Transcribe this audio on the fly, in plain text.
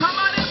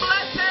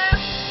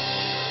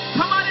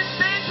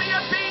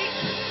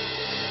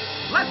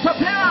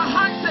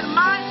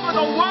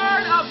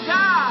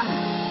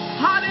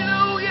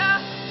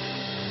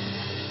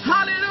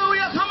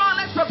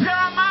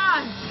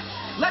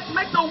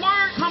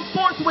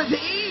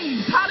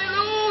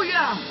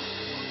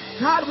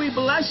God, we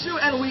bless you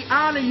and we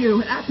honor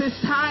you. At this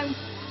time,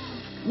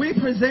 we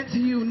present to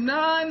you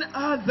none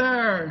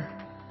other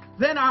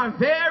than our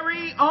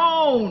very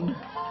own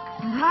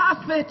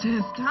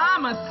prophetess,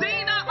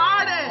 Tomosena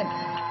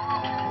Artis.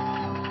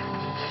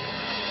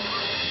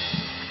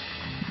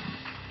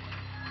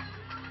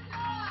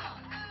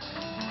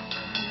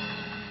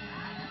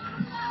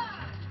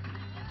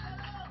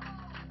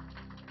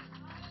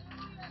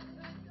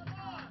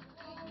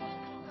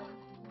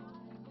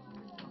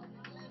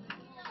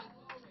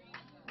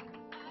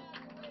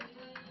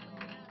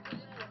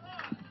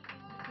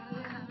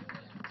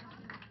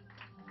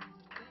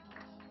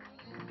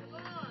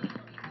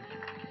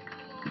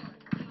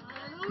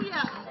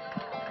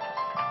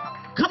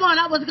 Come on,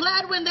 I was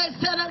glad when they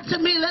said unto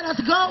me, let us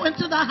go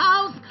into the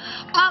house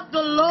of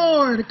the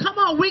Lord. Come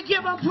on, we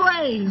give him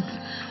praise.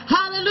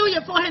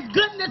 Hallelujah, for his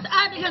goodness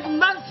and his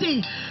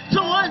mercy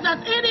towards us.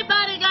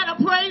 Anybody got a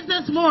praise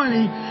this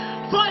morning?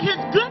 For his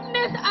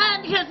goodness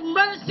and his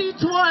mercy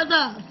towards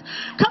us.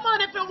 Come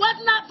on, if it was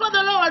not for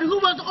the Lord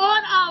who was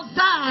on our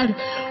side,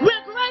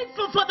 we're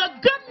grateful for the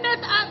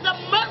goodness and the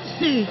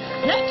mercy.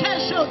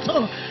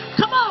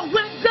 Come on,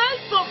 we're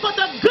grateful for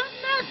the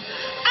goodness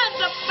and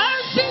the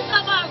mercy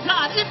of our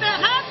God. If it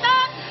had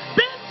not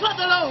been for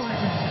the Lord.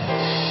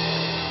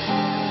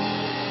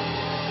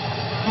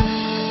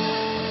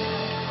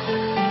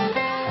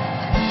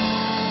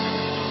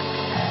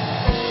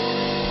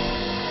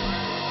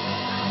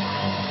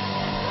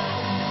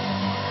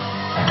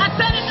 I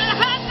said if it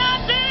had not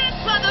been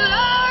for the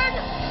Lord,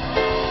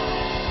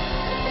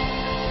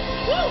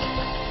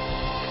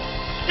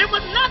 it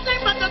was nothing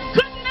but the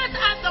goodness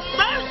and the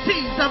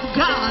mercies of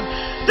God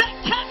that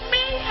kept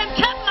me and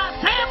kept my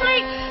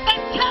family and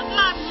kept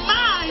my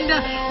mind.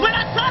 When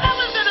I thought I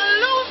was going to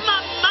lose my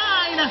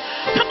mind,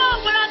 come on,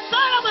 when I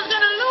thought I was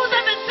going to lose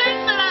everything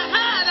that I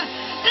had,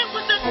 it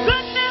was the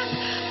goodness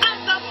and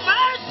the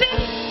mercy.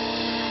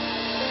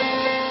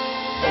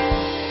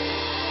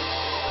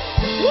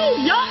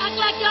 Woo, y'all act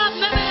like y'all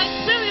never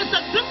experienced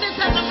the goodness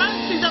and the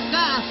mercies of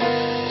God.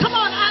 Come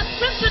on, our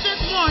scripture this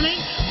morning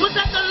was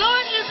that the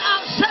Lord is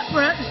our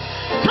shepherd.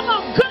 Come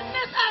on,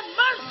 goodness and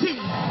mercy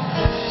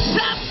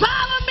shall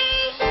follow me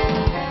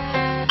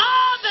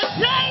all the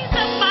days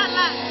of my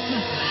life.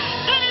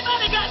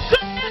 Anybody got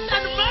goodness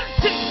and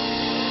mercy?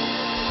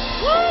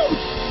 Woo!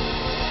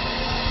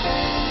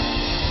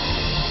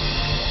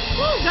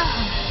 Woo,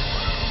 God.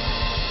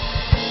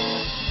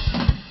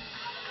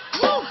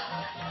 Woo!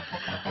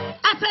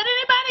 I said,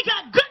 anybody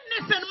got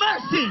goodness and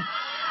mercy?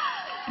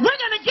 We're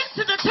going to get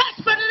to the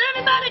text, but has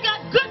anybody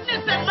got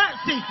goodness and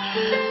mercy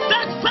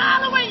that's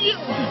following you?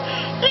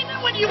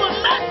 Even when you were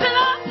messing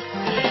up,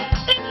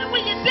 even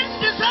when you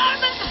didn't deserve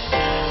it,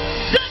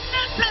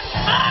 goodness and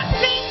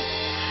mercy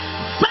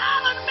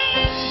followed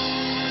me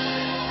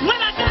when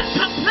I got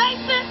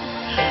complacent.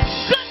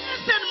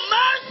 Goodness and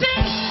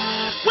mercy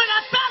when I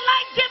felt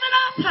like giving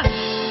up.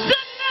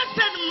 Goodness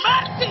and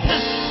mercy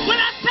when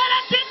I said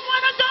I didn't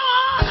want to go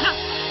on.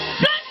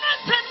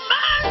 Goodness and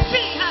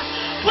mercy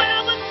when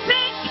I was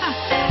sick,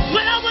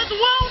 when I was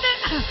wounded.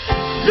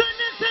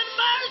 Goodness and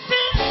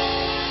mercy.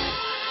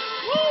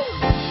 Woo.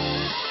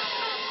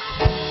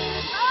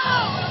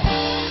 Oh.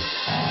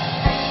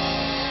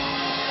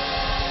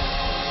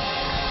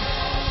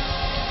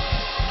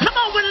 Come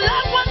on, when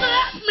loved ones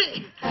left me,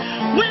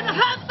 when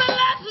husband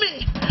left me,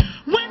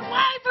 when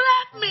wife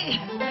left me,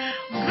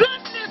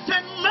 goodness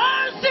and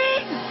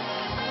mercy.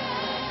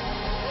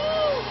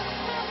 Woo.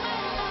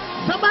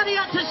 Somebody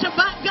ought to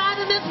Shabbat God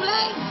in this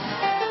place.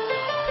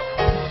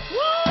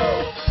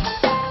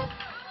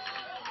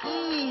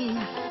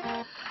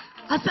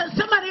 I said,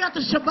 somebody ought to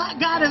Shabbat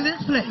God in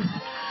this place.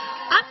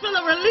 I feel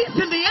a release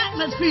in the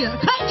atmosphere.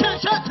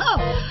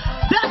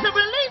 There's a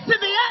release in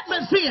the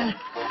atmosphere.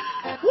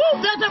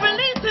 Woo, there's a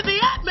release in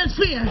the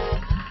atmosphere.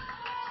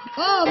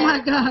 Oh, my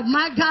God,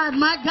 my God,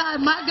 my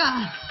God, my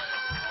God.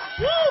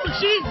 Woo,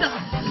 Jesus.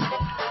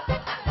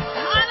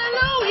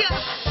 Hallelujah.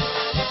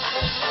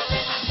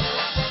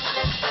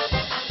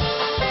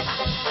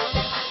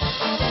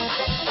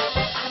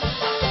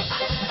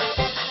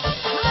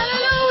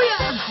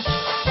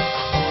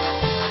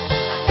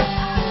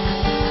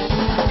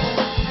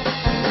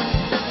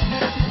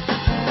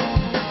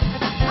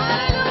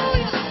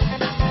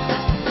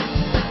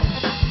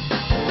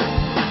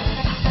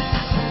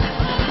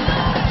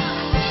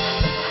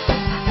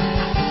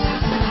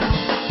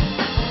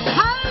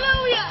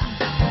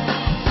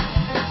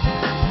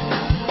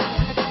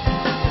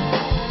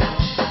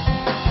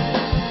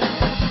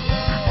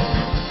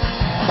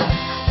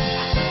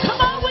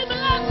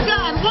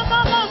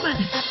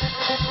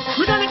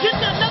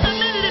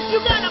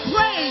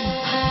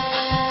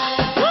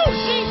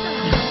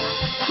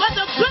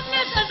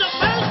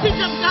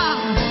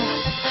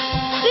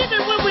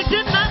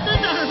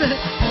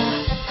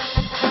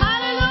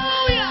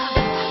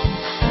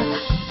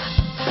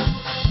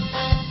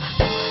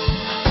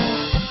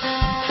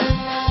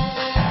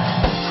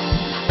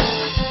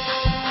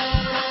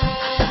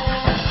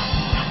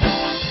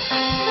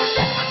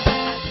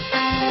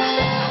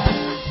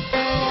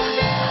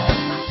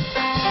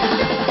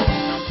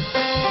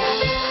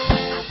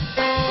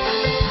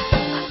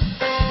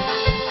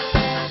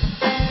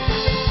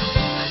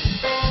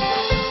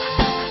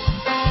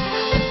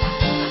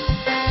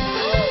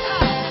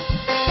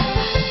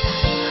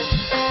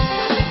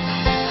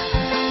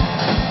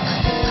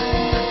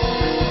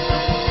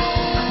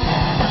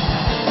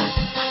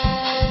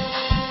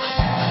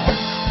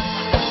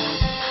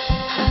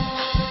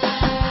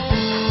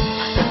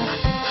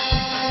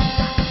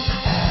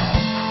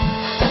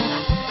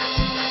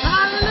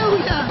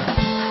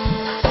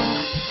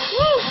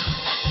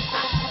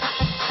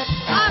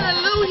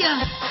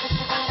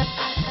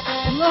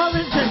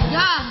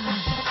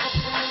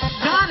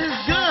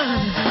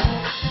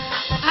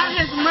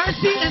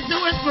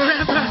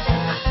 forever.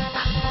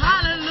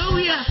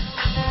 Hallelujah.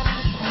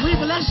 We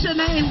bless your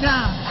name,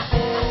 God.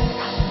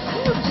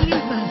 Oh,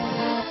 Jesus.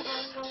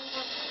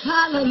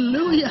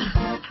 Hallelujah.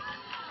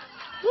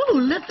 Ooh,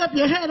 lift up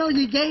your head, O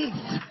ye gates,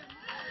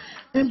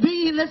 and be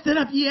ye lifted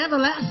up, ye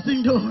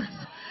everlasting doors,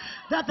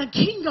 that the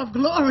King of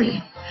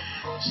glory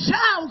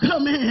shall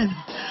come in.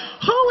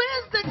 Who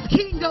is the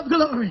King of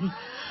glory?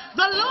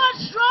 The Lord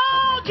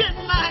strong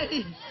and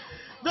mighty,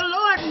 the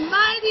Lord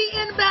mighty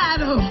in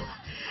battle.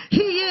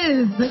 He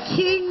is the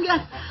King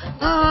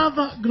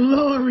of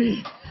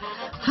glory.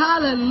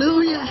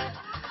 Hallelujah.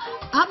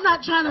 I'm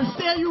not trying to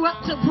stir you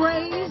up to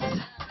praise.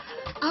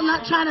 I'm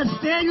not trying to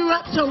stir you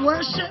up to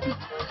worship.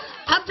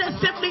 I'm just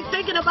simply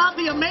thinking about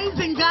the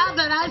amazing God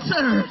that I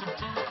serve.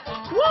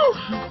 Woo!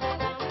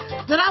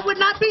 That I would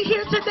not be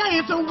here today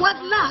if it was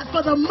not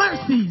for the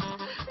mercies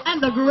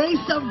and the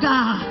grace of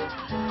God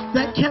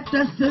that kept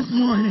us this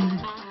morning.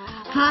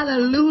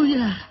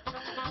 Hallelujah.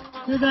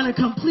 We're going to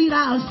complete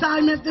our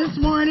assignment this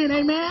morning.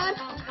 Amen.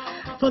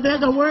 For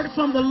there's a word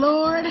from the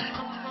Lord.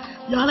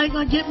 Y'all ain't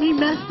going to get me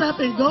messed up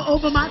and go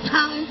over my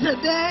time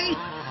today.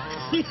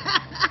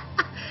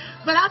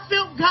 But I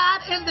feel God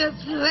in this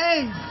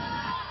place.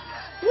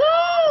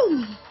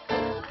 Woo!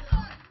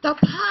 The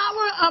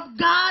power of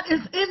God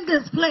is in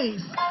this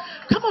place.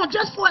 Come on,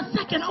 just for a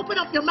second, open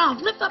up your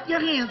mouth. Lift up your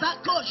hands.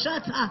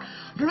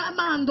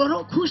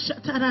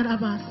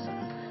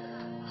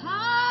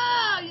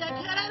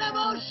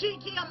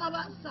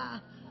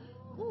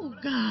 Oh,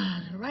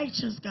 God,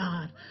 righteous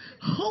God,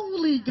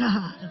 holy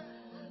God.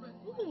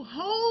 Ooh,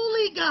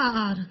 holy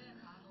God.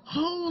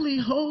 Holy,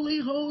 holy,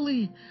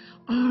 holy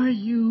are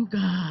you,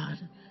 God.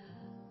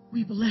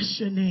 We bless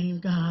your name,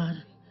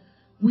 God.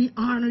 We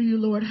honor you,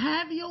 Lord.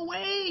 Have your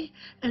way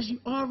as you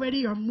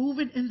already are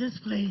moving in this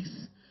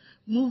place.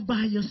 Move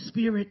by your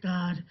spirit,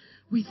 God.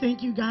 We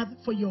thank you, God,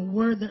 for your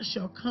word that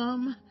shall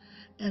come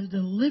and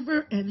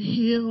deliver and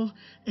heal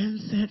and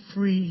set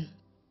free.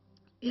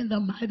 In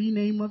the mighty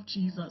name of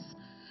Jesus.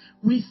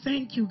 We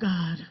thank you,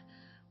 God.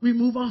 We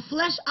move our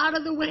flesh out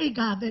of the way,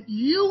 God, that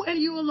you and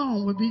you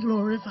alone will be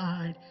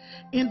glorified.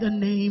 In the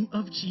name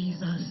of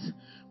Jesus.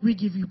 We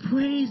give you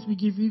praise. We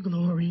give you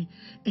glory.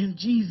 In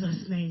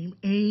Jesus' name,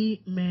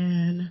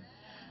 amen.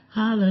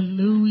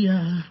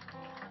 Hallelujah.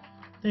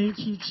 Thank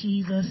you,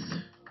 Jesus.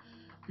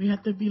 We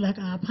have to be like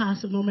our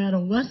apostle no matter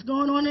what's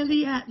going on in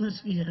the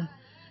atmosphere.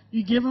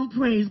 You give him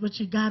praise, but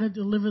you got to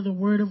deliver the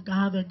word of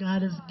God that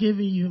God has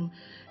given you.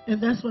 And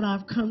that's what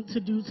I've come to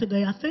do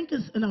today. I think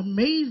it's an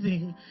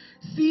amazing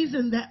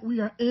season that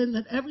we are in,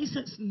 that ever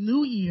since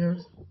New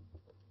Year's,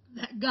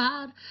 that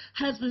God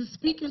has been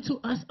speaking to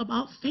us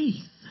about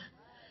faith.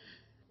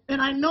 And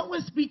I know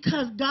it's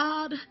because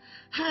God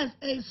has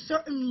a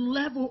certain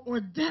level or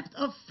depth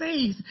of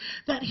faith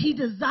that he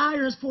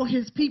desires for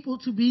his people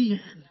to be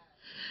in.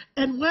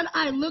 And when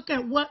I look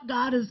at what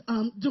God is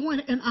doing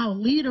in our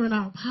leader and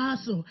our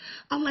apostle,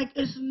 I'm like,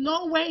 it's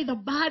no way the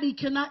body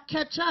cannot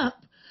catch up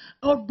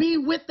or be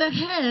with the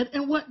head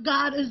in what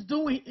God is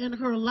doing in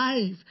her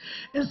life.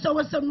 And so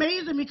it's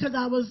amazing because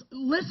I was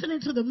listening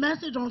to the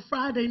message on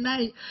Friday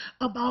night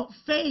about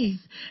faith.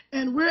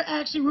 And we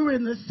were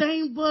in the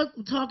same book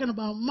talking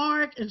about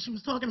Mark, and she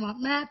was talking about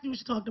Matthew,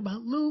 she talked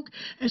about Luke,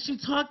 and she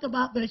talked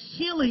about the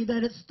healing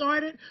that it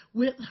started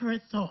with her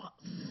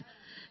thoughts.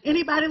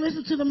 Anybody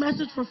listen to the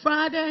message for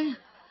Friday?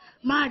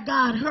 My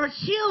God, her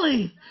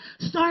healing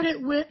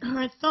started with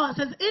her thoughts.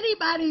 Has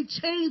anybody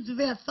changed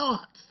their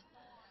thoughts?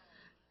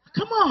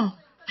 Come on.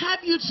 Have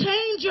you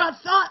changed your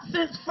thoughts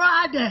since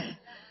Friday?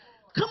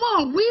 Come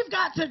on, we've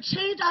got to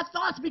change our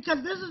thoughts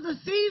because this is the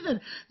season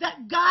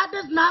that God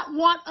does not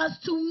want us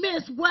to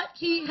miss what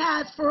he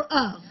has for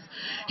us.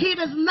 He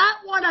does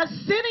not want us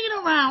sitting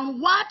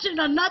around watching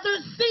another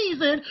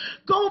season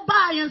go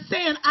by and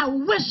saying, I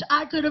wish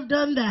I could have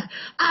done that.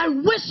 I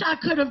wish I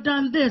could have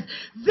done this.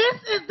 This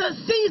is the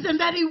season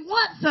that he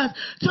wants us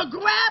to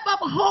grab up,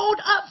 hold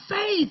up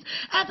faith.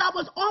 As I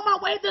was on my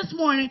way this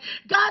morning,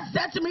 God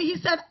said to me, he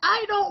said,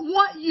 I don't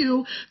want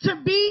you to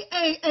be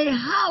a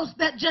house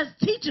that just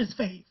teaches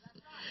faith.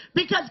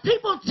 Because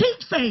people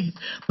teach faith,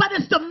 but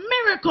it's the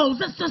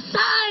miracles, it's the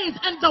signs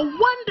and the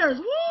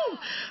wonders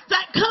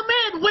that come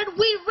in when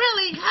we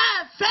really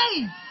have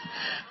faith.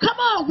 Come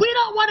on, we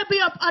don't want to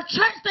be a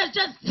church that's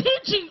just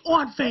teaching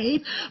on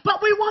faith,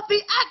 but we want the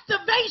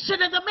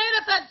activation and the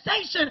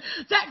manifestation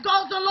that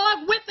goes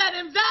along with that,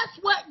 and that's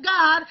what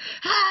God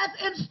has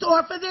in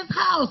store for this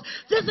house.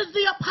 This is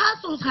the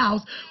apostles'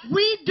 house.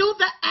 We do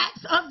the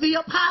acts of the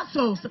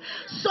apostles.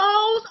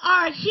 Souls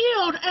are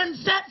healed and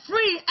set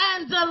free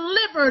and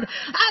delivered,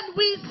 and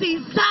we see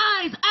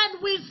signs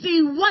and we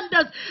see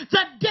wonders.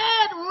 The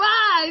dead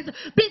rise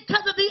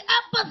because of the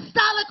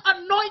apostolic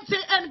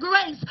anointing and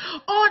grace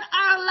on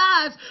our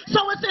lives.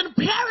 So it's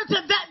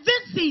imperative that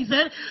this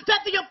season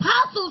that the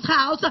apostles'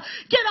 house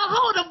get a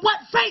hold of what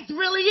faith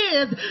really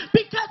is,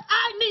 because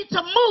I need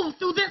to move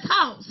through this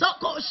house.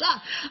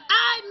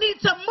 I need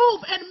to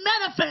move and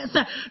manifest.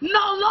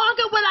 No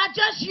longer will I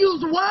just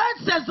use words,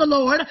 says the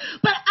Lord,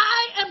 but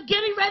I am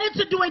getting ready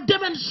to do a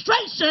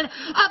demonstration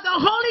of the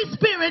Holy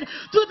Spirit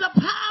through the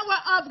power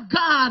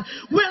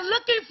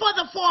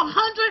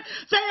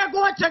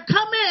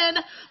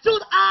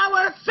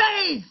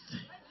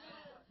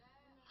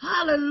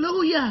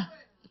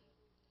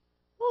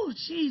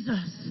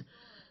Jesus.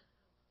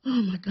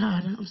 Oh my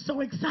God, I'm so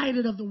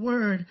excited of the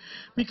word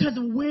because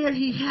of where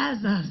he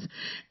has us.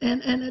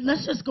 And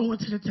let's just go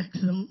into the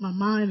text. My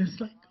mind is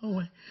like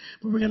going,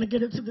 but we're going to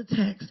get into the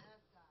text.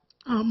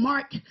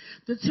 Mark,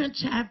 the 10th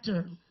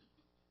chapter.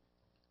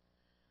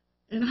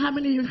 And how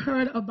many of you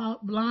heard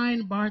about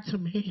blind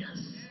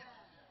Bartimaeus?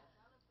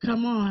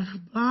 Come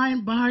on,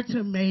 blind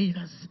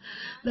Bartimaeus.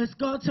 Let's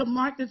go to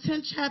Mark, the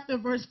 10th chapter,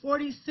 verse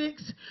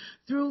 46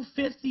 through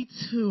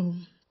 52.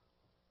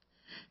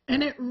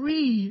 And it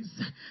reads,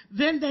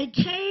 then they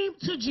came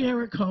to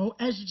Jericho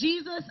as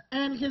Jesus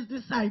and his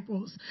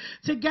disciples,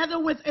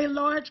 together with a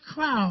large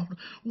crowd.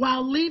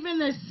 While leaving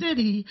the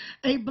city,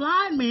 a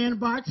blind man,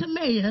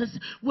 Bartimaeus,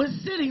 was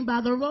sitting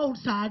by the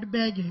roadside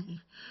begging.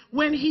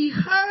 When he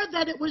heard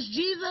that it was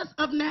Jesus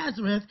of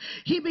Nazareth,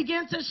 he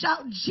began to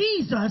shout,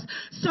 Jesus,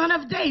 Son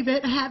of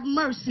David, have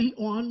mercy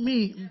on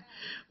me.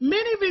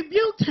 Many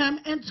rebuked him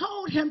and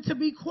told him to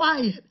be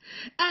quiet.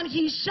 And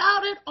he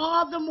shouted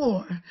all the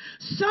more,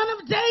 Son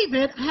of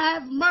David,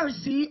 have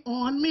mercy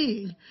on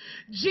me.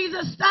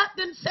 Jesus stopped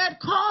and said,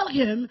 call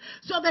him.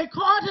 So they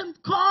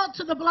called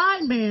to the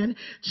blind man,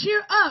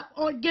 cheer up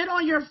or get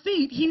on your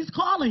feet. He's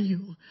calling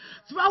you.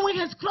 Throwing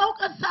his cloak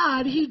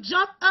aside, he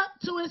jumped up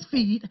to his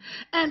feet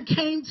and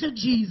came to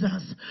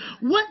Jesus.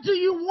 What do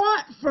you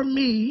want from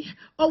me?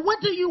 Or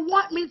what do you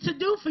want me to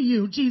do for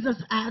you?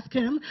 Jesus asked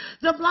him.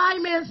 The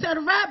blind man said,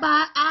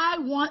 Rabbi, I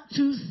want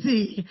to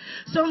see.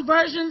 Some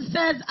version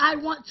says, I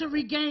want to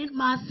regain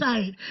my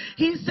sight.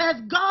 He says,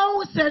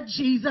 go, said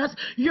Jesus,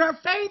 your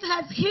faith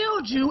has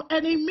healed you.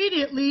 And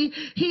immediately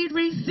he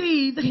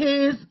received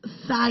his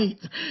sight.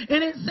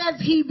 And it says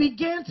he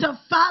began to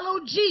follow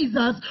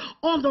Jesus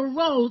on the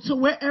road to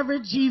wherever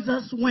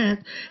Jesus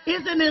went.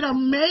 Isn't it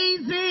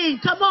amazing?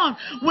 Come on.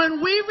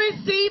 When we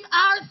receive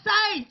our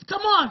sight,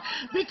 come on,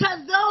 because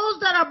those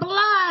that are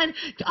blind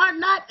are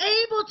not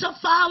able to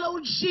follow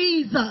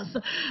Jesus.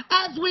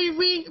 As we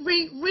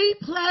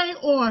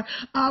replay or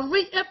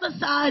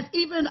re-emphasize,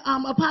 even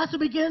Apostle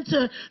began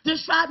to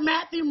describe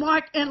Matthew,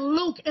 Mark, and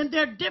Luke and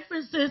their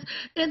differences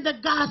in the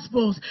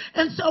Gospels.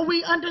 And so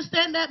we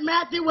understand that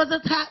Matthew was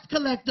a tax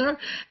collector,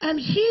 and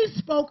he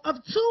spoke of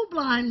two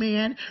blind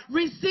men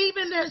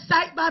receiving their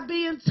sight by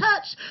being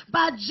touched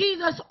by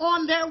Jesus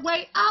on their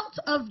way out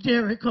of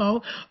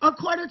Jericho,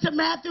 according to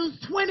Matthew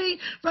 20,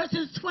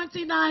 verses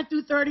 29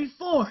 through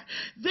 34.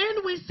 Then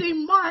we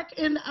see Mark,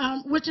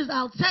 which is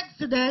our text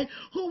today,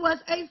 who was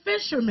a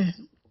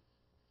fisherman.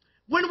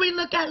 When we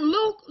look at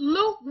Luke,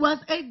 Luke was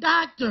a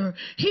doctor.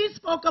 He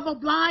spoke of a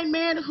blind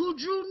man who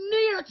drew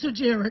near to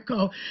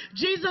Jericho.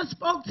 Jesus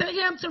spoke to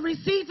him to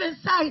receive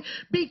his sight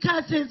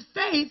because his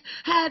faith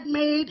had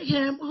made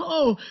him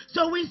whole.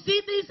 So we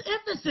see these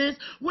emphasis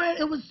where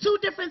it was two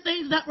different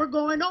things that were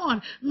going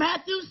on.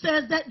 Matthew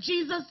says that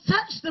Jesus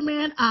touched the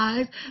man's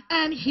eyes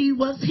and he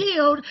was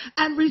healed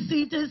and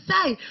received his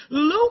sight.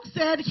 Luke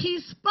said he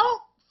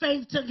spoke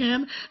faith to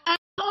him and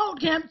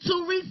told him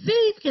to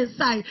receive his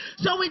sight.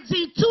 So we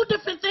see two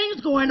different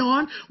things going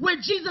on where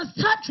Jesus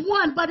touched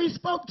one, but he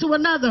spoke to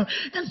another.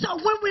 And so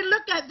when we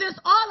look at this,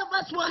 all of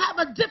us will have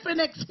a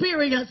different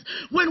experience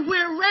when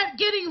we're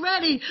getting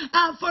ready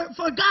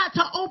for God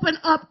to open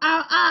up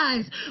our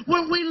eyes.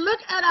 When we look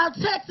at our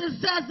text, it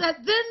says that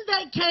then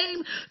they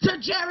came to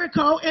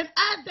Jericho, and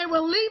as they were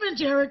leaving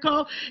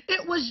Jericho,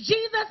 it was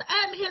Jesus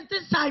and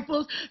his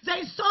disciples.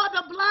 They saw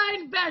the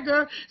blind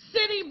beggar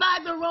sitting by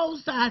the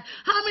roadside.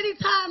 How many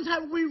times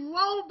have we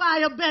rolled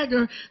by a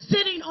beggar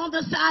sitting on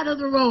the side of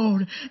the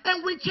road?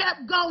 And we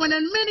kept going.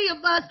 And many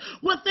of us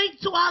will think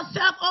to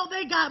ourselves, oh,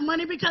 they got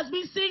money, because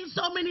we've seen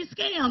so many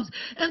scams.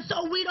 And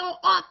so we don't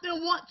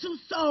often want to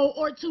sow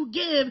or to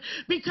give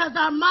because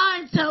our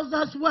mind tells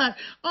us what?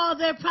 Oh,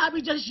 they're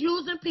probably just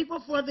using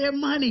people for their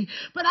money.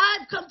 But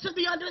I've come to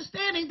the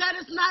understanding that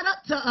it's not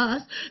up to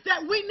us,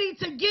 that we need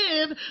to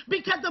give,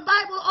 because the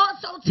Bible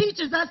also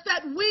teaches us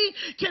that we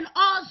can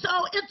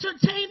also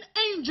entertain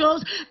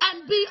angels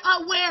and be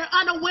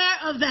unaware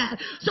of that.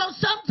 So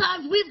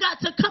sometimes we've got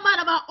to come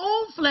out of our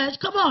own flesh,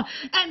 come on,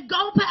 and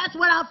go past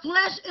what our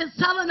flesh is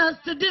telling us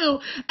to do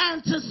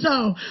and to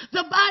sow.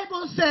 The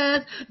Bible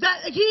says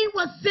that he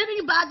was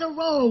sitting by the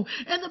road,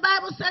 and the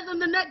Bible says in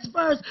the next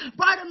verse,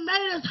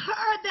 Bartimaeus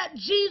heard that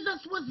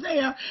Jesus was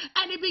there,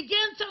 and he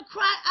began to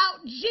cry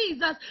out,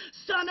 Jesus,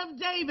 Son of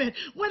David.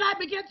 When I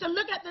began to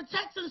look at the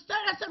text and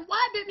study, I said,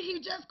 why didn't he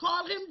just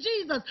call him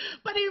Jesus?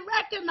 But he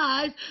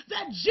recognized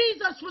that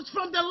Jesus was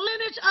from the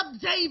lineage of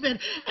David.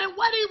 And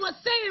what he was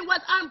saying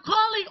was, I'm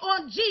calling on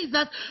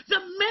Jesus,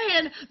 the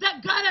man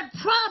that God had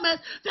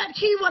promised that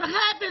he would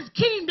have his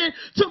kingdom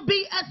to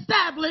be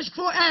established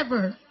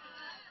forever.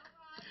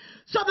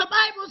 So the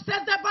Bible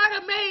says that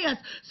Bartimaeus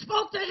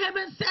spoke to him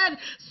and said,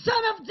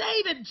 Son of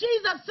David,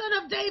 Jesus, Son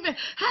of David,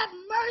 have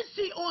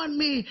mercy on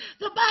me.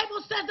 The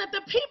Bible says that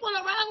the people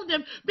around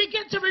him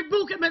began to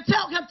rebuke him and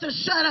tell him to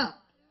shut up.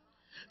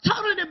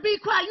 Told him to be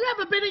quiet. You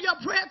ever been in your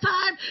prayer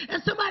time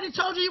and somebody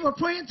told you were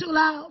praying too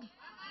loud?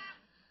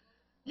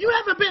 You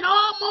ever been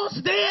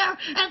almost there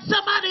and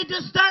somebody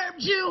disturbed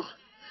you?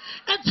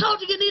 and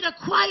told you need to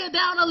quiet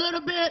down a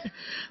little bit?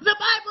 The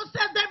Bible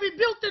says they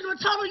rebuked him and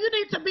told him, you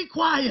need to be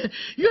quiet.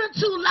 You're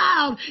too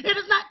loud. It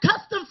is not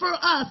custom for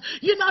us.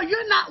 You know,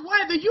 you're not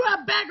worthy. You're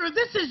a beggar.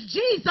 This is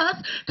Jesus.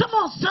 Come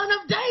on, son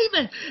of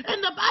David. And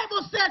the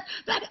Bible says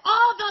that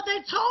although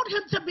they told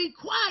him to be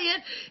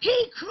quiet, he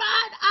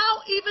cried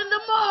out even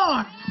the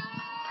more.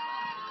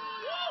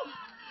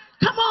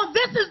 Come on,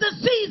 this is the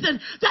season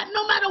that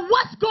no matter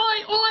what's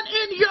going on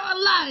in your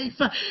life,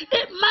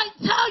 it might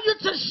tell you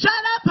to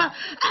shut up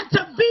and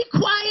to be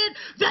quiet,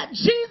 that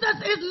Jesus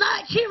is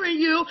not hearing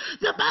you.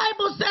 The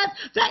Bible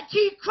says that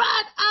he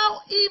cried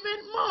out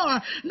even more.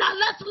 Now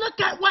let's look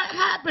at what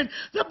happened.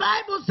 The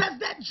Bible says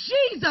that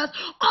Jesus,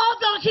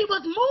 although he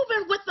was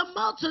moving with the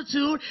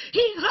multitude,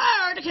 he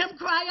heard him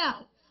cry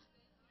out.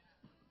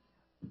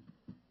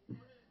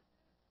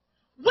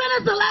 When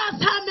is the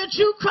last time that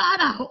you cried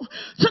out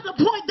to the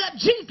point that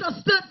Jesus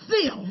stood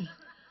still?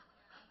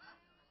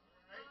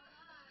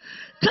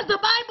 Because the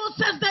Bible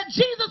says that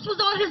Jesus was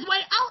on his way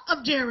out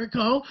of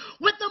Jericho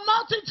with the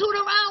multitude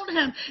around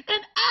him. And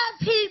as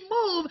he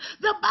moved,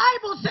 the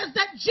Bible says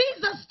that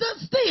Jesus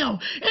stood still.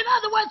 In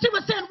other words, he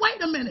was saying,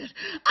 wait a minute.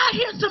 I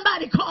hear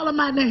somebody calling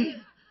my name.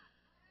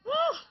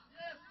 Woo.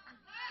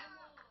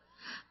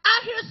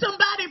 I hear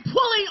somebody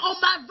pulling on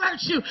my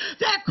virtue.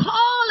 They're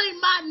calling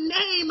my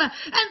name.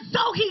 And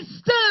so he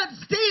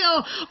stood still.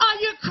 Are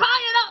you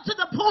crying out to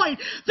the point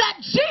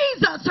that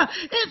Jesus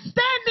is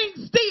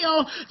standing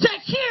still to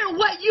hear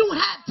what you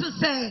have to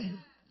say?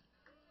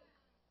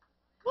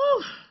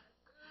 Woo.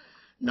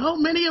 No,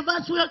 many of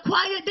us will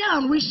quiet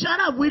down. We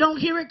shut up. We don't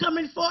hear it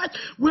coming forth.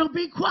 We'll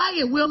be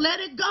quiet. We'll let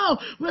it go.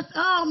 We'll say,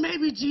 oh,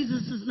 maybe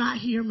Jesus does not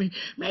hear me.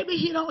 Maybe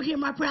he don't hear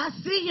my prayer. I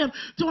see him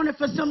doing it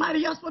for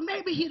somebody else, but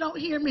maybe he don't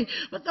hear me.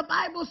 But the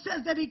Bible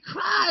says that he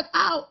cried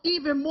out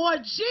even more,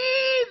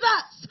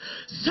 Jesus,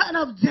 son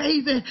of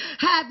David,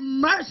 have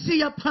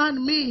mercy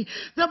upon me.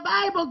 The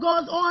Bible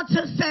goes on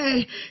to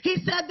say, he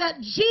said that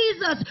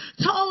Jesus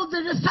told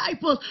the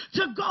disciples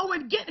to go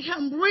and get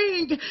him,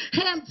 bring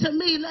him to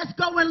me. Let's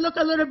go and look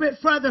a little bit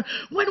further.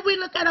 When we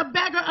look at a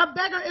beggar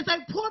is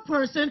a poor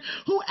person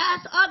who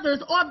asks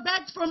others or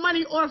begs for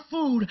money or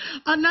food.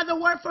 Another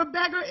word for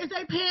beggar is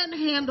a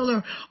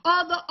panhandler.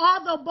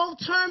 Although both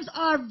terms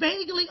are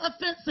vaguely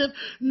offensive,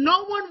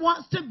 no one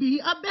wants to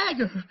be a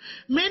beggar.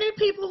 Many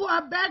people who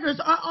are beggars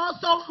are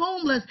also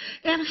homeless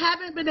and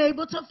haven't been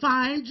able to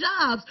find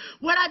jobs.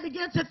 What I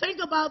began to think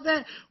about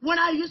that when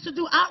I used to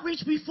do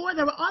outreach before,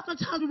 there were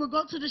oftentimes we would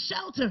go to the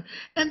shelter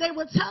and they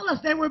would tell us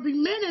there would be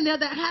men in there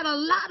that had a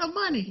lot of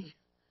money.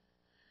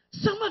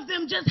 Some of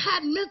them just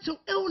had mental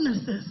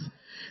illnesses.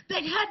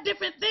 They had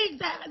different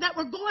things that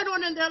were going on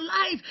in their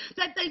life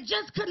that they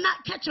just could not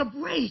catch a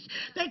break.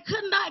 They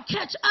could not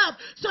catch up.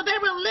 So they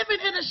were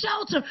living in a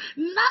shelter,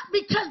 not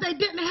because they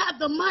didn't have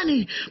the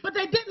money, but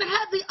they didn't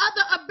have the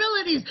other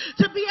abilities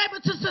to be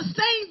able to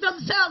sustain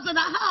themselves in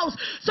a house.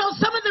 So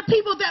some of the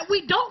people that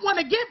we don't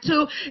want to give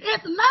to,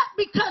 it's not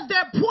because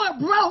they're poor,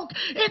 broke.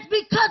 It's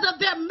because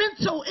of their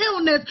mental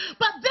illness.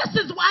 But this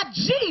is why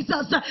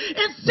Jesus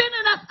is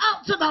sending us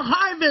out to the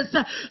harvest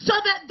so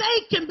that they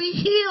can be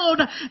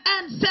healed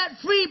and set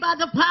free by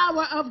the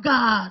power of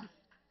God.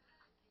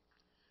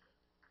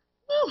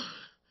 Whew.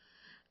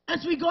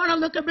 As we go on and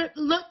look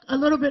a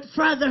little bit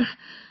further,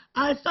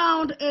 I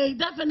found a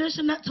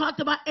definition that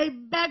talked about a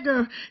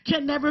beggar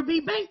can never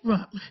be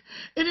bankrupt.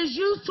 It is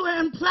used to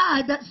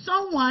imply that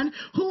someone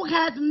who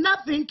has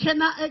nothing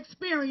cannot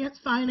experience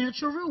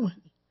financial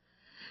ruin,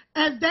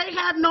 as they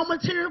have no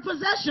material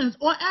possessions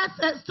or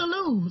assets to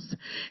lose,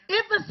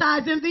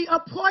 emphasizing the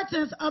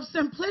importance of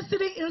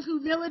simplicity and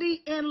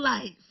humility in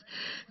life.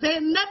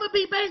 They'll never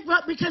be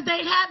bankrupt because they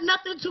have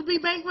nothing to be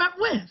bankrupt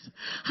with.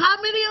 How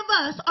many of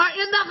us are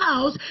in the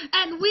house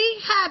and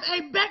we have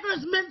a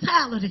beggar's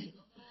mentality?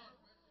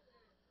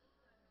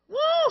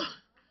 Woo!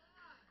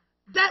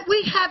 That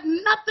we have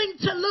nothing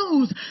to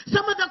lose.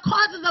 Some of the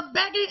causes of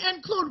begging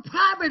include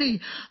poverty,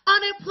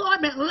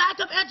 unemployment,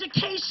 lack of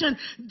education,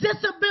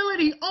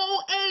 disability,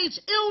 old age,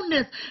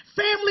 illness,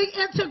 family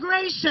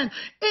integration,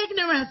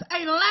 ignorance,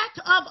 a lack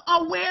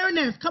of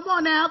awareness. Come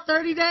on now,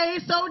 30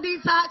 days, so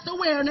detox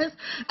awareness,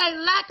 a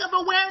lack of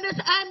awareness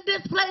and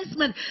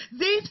displacement.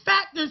 These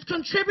factors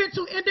contribute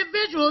to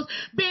individuals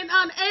being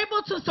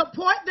unable to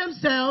support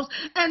themselves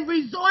and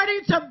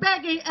resorting to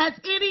begging as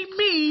any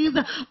means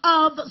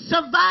of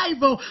survival.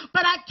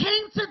 But I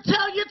came to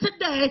tell you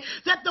today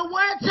that the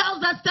word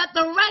tells us that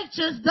the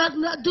righteous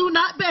do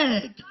not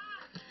beg.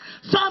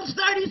 Psalms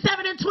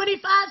 37 and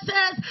 25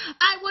 says,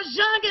 I was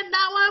young and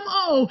now I'm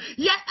old,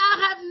 yet I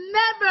have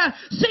never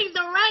seen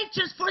the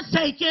righteous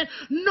forsaken,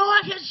 nor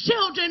his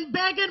children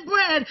begging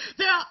bread.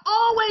 They are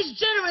always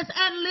generous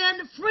and lend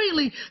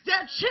freely.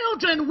 Their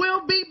children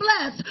will be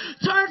blessed.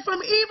 Turn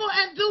from evil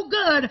and do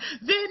good.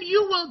 Then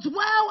you will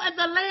dwell in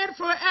the land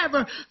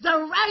forever.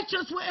 The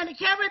righteous will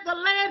inherit the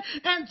land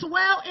and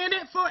dwell in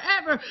it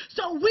forever.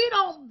 So we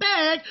don't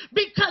beg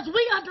because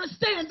we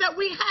understand that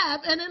we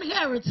have an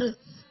inheritance.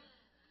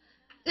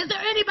 Is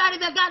there anybody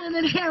that got an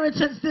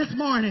inheritance this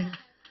morning?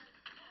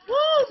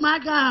 Woo, my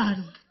God.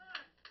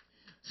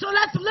 So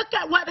let's look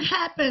at what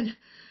happened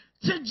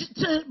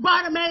to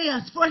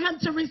Bartimaeus for him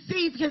to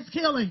receive his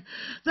healing.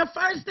 The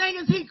first thing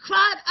is he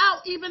cried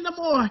out even the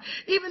more,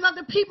 even though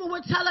the people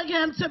were telling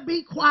him to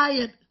be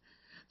quiet.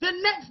 The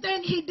next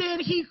thing he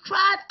did, he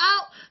cried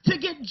out to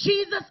get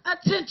Jesus'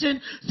 attention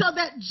so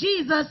that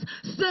Jesus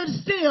stood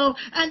still,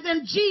 and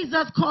then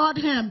Jesus called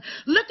him.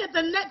 Look at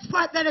the next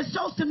part that is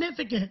so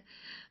significant.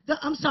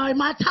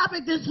 My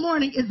topic this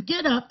morning is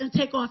get up and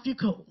take off your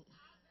coat.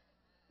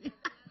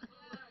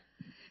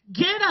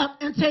 Get up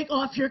and take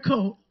off your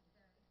coat.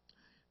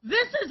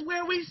 This is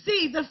where we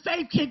see the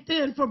faith kicked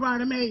in for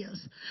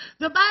Bartimaeus.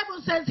 The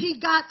Bible says he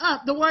got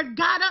up. The word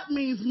got up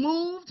means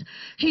moved.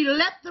 He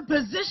left the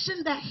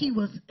position that he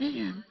was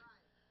in.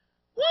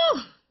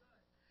 Woo!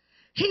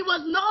 He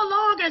was no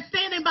longer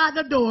standing by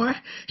the door.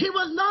 He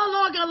was no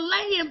longer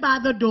laying by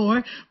the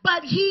door,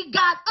 but he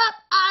got up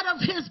out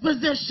of his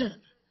position.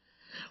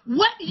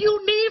 What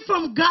you need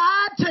from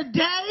God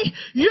today,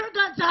 you're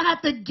going to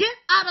have to get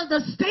out of the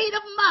state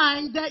of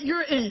mind that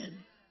you're in.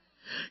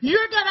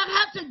 You're going to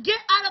have to get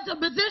out of the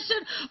position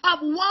of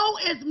woe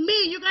is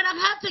me. You're going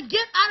to have to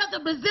get out of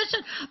the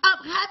position of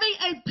having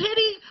a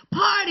pity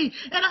party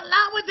and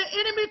allowing the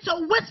enemy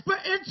to whisper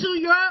into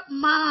your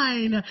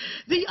mind.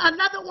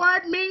 Another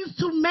word means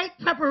to make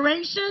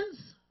preparations,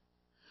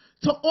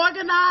 to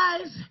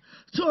organize,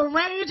 to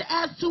arrange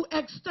as to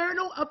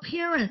external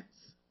appearance,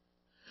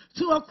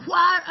 to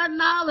acquire a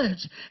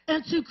knowledge,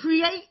 and to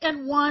create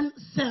in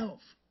oneself.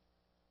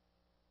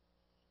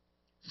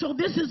 So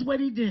this is what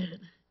he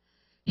did.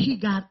 He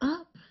got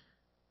up,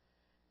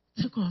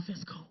 took off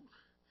his coat.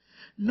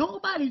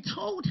 Nobody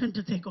told him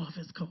to take off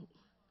his coat.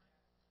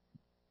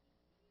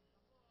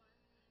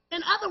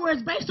 In other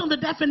words, based on the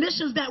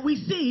definitions that we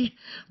see,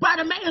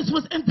 Bartimaeus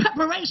was in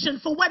preparation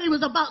for what he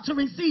was about to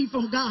receive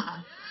from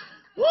God.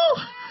 Woo!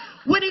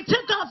 When he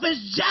took off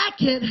his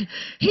jacket,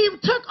 he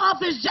took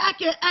off his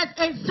jacket as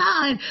a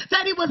sign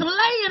that he was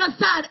laying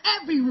aside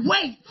every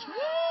weight.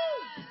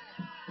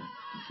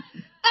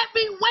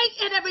 Every weight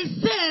and every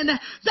sin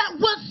that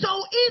would so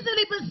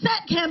easily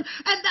beset him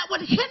and that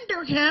would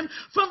hinder him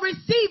from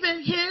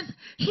receiving his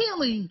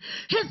healing.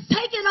 His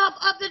taking off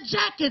of the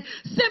jacket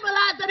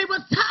symbolized that he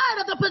was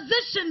tired of the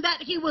position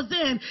that he was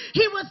in.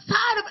 He was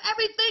tired of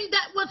everything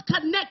that was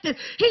connected.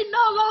 He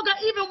no longer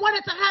even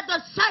wanted to have the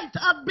sight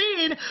of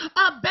being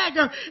a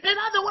beggar. In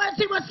other words,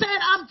 he was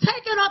saying, I'm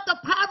taking off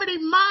the poverty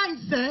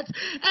mindset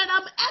and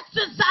I'm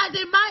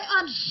exercising my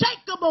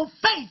unshakable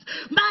faith,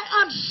 my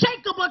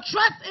unshakable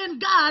trust in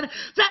God,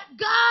 that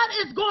God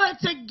is going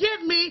to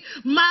give me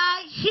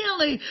my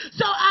healing.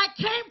 So I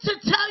came to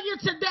tell you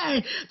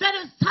today that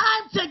it's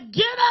time to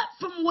get up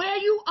from where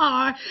you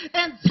are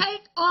and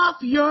take off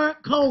your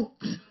coat.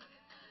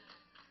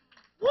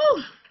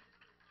 Woo!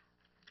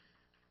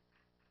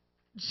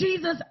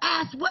 Jesus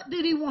asked, what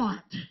did he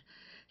want?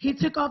 He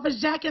took off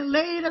his jacket and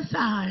laid it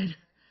aside.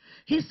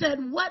 He said,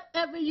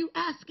 whatever you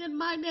ask in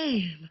my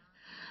name,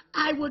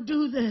 I will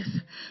do this,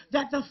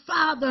 that the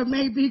Father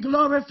may be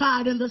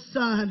glorified in the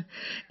Son.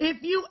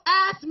 If you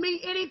ask me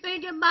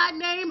anything in my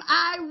name,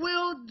 I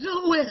will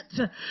do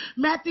it.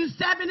 Matthew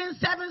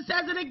 7:7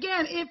 says it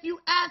again. If you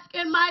ask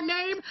in my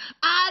name,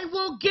 I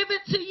will give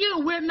it to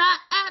you. We're not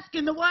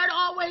asking. The word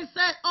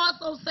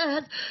also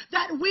says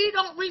that we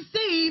don't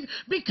receive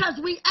because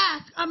we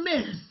ask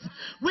amiss.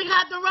 We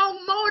have the wrong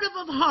motive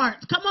of heart.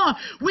 Come on.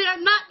 We are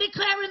not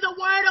declaring the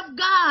word of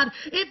God.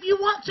 If you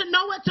want to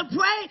know what to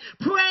pray,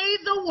 pray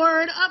the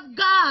word of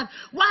God.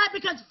 Why?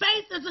 Because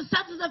faith is the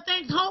substance of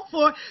things hoped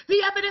for,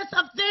 the evidence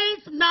of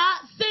things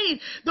not seen.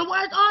 The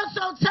word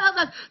also tells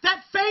us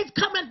that faith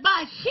cometh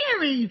by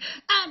hearing,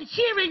 and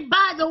hearing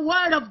by the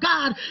word of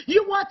God.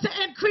 You want to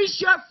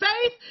increase your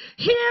faith?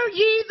 Hear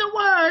ye the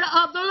word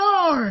of the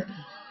Lord.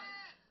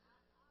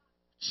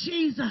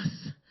 Jesus.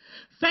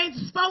 Faith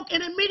spoke,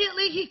 and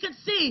immediately he could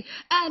see,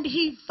 and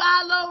he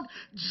followed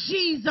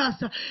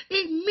Jesus.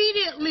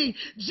 Immediately,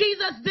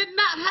 Jesus did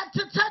not have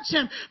to touch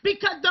him,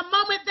 because the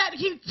moment that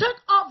he took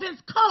off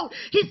his coat,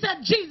 he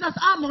said, Jesus,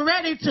 I'm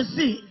ready to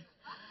see.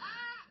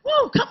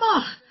 Woo, come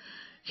on.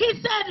 He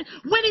said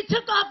when he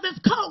took off his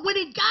coat, when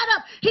he got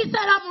up, he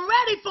said, I'm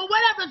ready for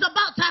whatever's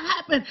about to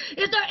happen.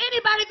 Is there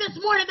anybody this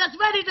morning that's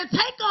ready to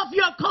take off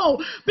your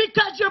coat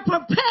because you're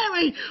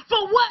preparing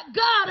for what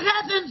God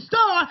has in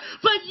store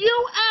for you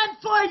and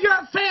for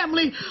your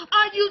family?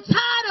 Are you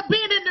tired of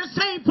being in the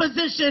same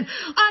position?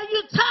 Are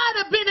you tired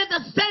of being in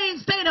the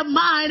same state of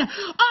mind?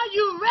 Are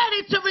you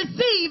ready to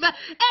receive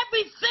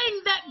everything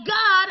that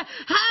God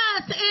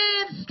has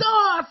in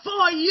store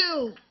for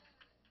you?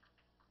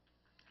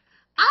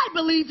 I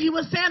believe he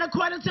was saying,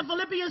 according to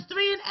Philippians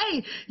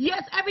 3:8,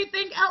 yes,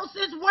 everything else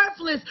is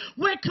worthless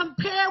when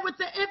compared with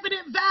the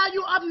infinite value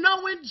of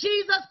knowing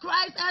Jesus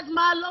Christ as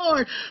my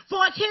Lord.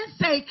 For his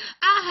sake,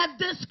 I have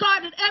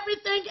discarded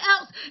everything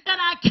else and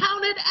I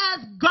count it as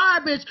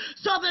garbage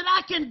so that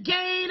I can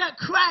gain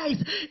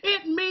Christ.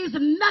 It means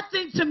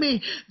nothing to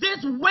me.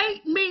 This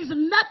weight means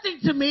nothing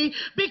to me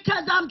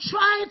because I'm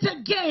trying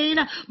to gain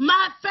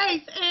my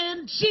faith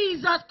in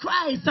Jesus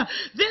Christ.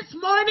 This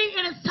morning,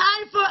 it is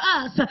time for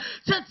us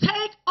to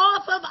take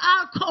off of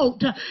our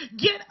coat.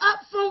 Get up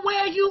from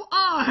where you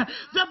are.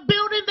 The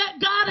building that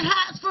God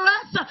has for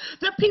us,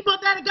 the people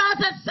that God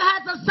has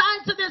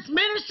assigned to this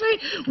ministry,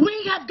 we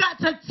have got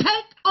to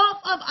take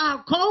off of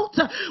our coat.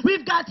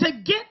 We've got to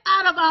get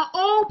out of our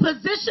own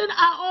position,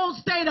 our own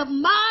state of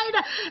mind,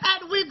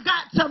 and we've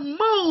got to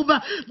move,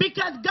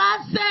 because God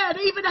said,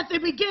 even at the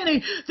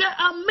beginning, there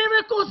are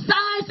miracle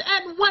signs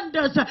and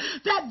wonders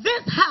that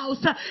this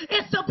house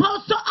is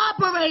supposed to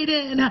operate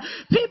in.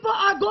 People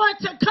are going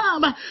to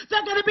come.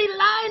 They're going to be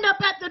lined up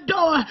at the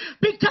door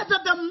because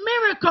of the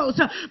miracles,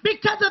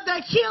 because of the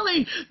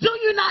healing. Do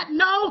you not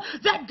know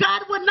that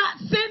God would not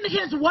send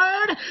his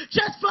word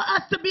just for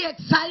us to be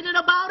excited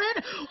about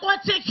it or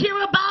to hear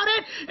about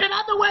it? In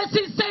other words,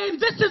 he's saying,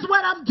 this is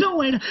what I'm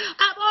doing.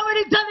 I've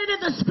already done it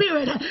in the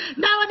spirit.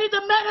 Now I need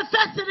to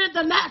manifest it in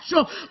the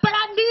natural. But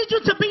I need you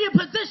to be in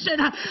position.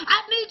 I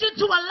need you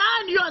to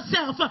align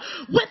yourself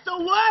with the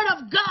word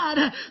of God,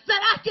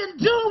 that I can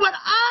do what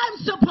I'm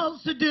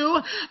supposed to do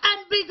and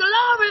be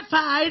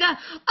glorified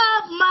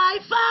of my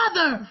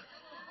Father.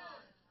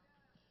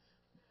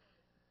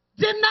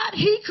 Did not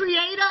he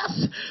create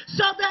us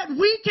so that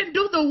we can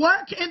do the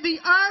work in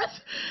the earth?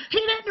 He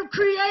didn't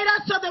create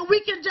us so that we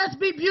can just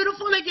be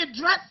beautiful and get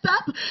dressed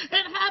up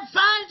and have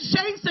fine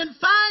shapes and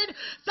fine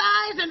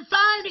thighs and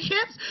fine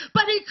hips.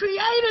 But he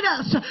created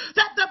us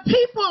that the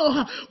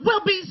people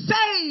will be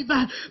saved,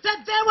 that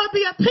there will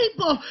be a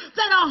people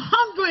that are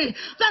hungry,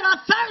 that are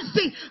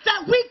thirsty,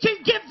 that we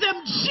can give them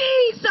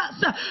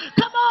Jesus.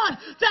 Come on,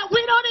 that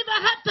we don't even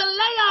have to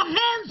lay our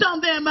hands on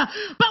them,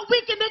 but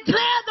we can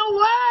declare the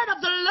word of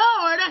the Lord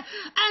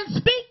and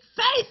speak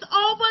faith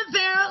over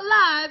their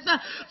lives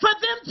for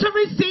them to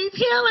receive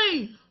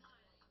healing.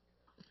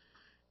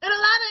 In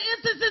a lot of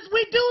instances,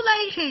 we do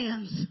lay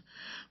hands.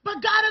 But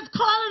God is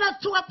calling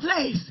us to a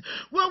place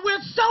where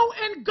we're so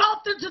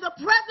engulfed into the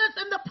presence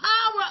and the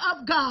power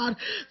of God.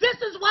 This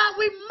is why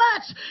we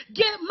must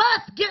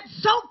get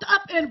soaked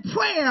up in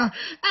prayer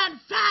and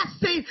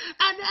fasting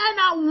and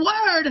our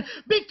word,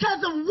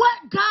 because of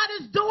what God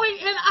is doing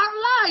in our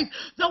life.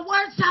 The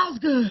word sounds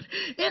good.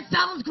 It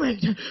sounds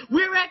great.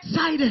 We're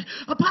excited.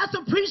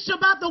 Apostle preached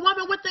about the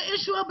woman with the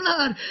issue of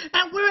blood,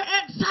 and we're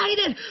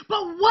excited.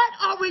 But what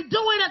are we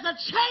doing as a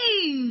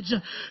change?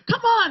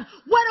 Come on.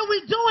 What are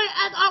we doing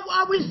as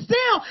are we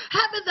still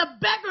having the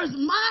beggar's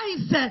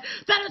mindset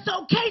that it's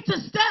okay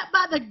to step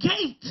by the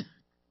gate?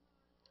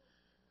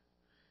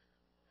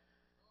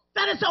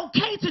 That it's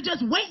okay to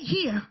just wait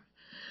here?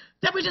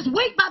 That we just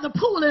wait by the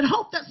pool and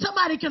hope that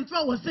somebody can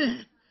throw us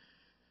in?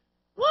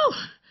 Woo!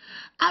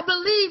 I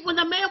believe when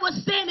the man was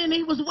standing,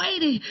 he was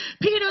waiting.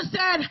 Peter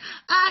said,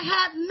 I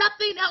have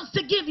nothing else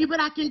to give you,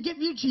 but I can give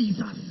you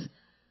Jesus.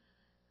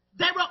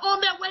 They were on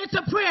their way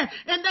to prayer,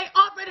 and they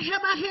offered him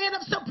a hand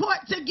of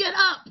support to get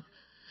up,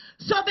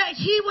 so that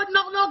he would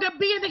no longer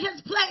be in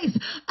his place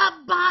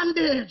of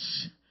bondage.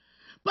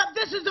 But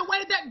this is the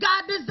way that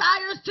God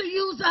desires to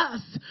use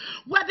us.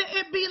 Whether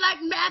it be like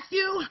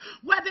Matthew,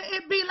 whether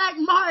it be like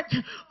Mark,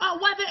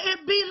 or whether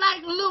it be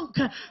like Luke,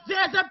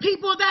 there's a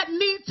people that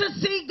need to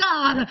see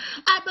God.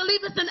 I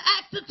believe it's in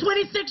Acts the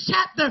 26th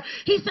chapter.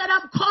 He said,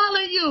 I'm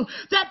calling you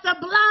that the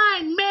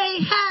blind may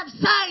have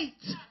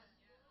sight.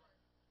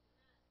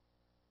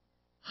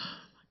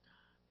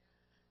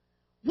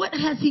 What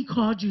has he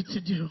called you to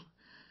do?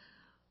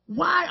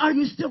 Why are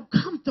you still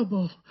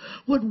comfortable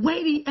with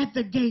waiting at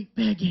the gate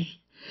begging?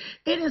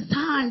 It is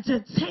time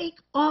to take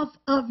off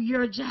of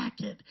your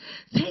jacket.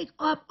 Take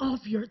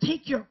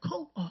your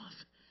coat off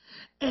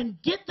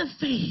and get the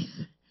faith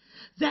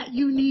that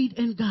you need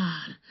in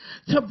God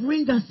to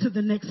bring us to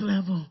the next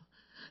level,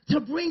 to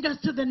bring us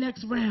to the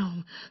next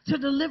realm, to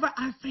deliver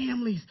our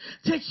families,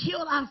 to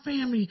heal our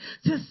family,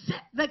 to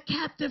set the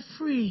captive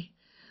free.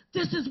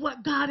 This is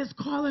what God is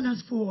calling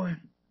us for.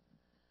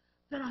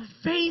 That our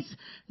faith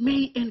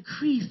may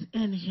increase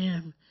in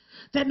him.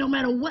 That no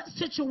matter what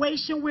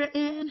situation we're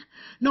in,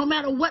 no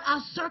matter what our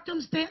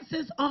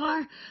circumstances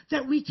are,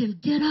 that we can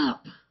get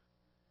up,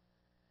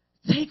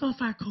 take off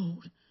our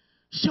coat,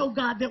 show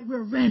God that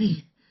we're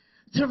ready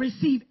to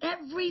receive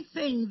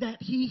everything that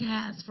he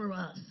has for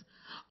us.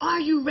 Are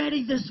you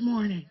ready this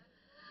morning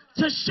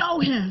to show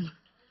him?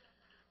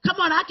 Come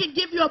on, I can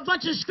give you a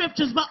bunch of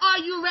scriptures, but are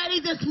you ready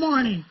this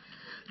morning?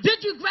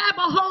 Did you grab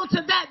a hold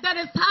to that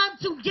it's time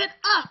to get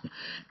up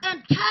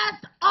and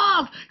cast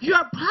off your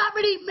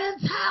poverty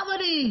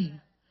mentality?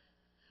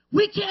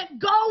 We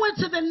can't go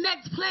into the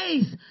next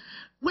place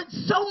with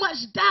so much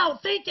doubt,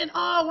 thinking,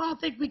 oh, I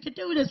don't think we could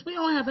do this. We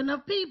don't have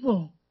enough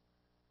people.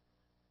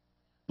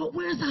 But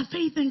where's our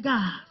faith in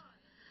God?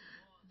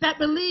 That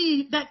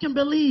can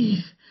believe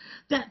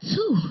that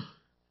two,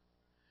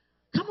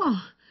 come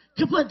on,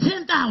 can put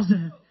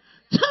 10,000.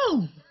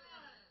 Two.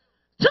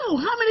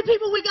 How many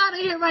people we got in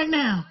here right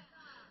now?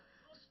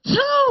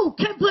 Two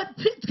can put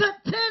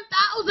 10,000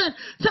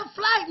 to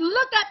flight.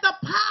 Look at the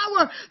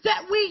power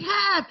that we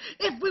have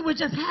if we would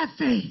just have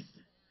faith.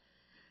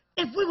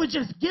 If we would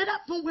just get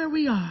up from where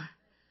we are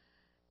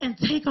and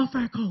take off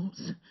our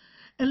coats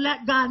and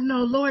let God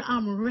know, Lord,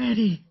 I'm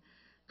ready.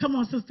 Come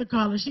on, Sister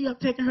Carla. She up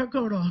taking her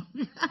coat off.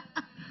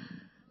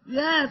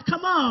 Yes,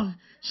 come on.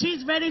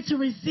 She's ready to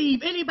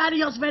receive.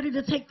 Anybody else ready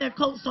to take their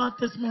coats off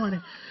this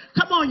morning?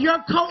 Come on, your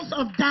coats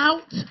of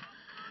doubt,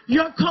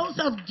 your coats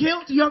of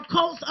guilt, your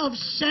coats of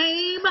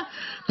shame.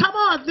 Come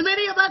on,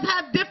 many of us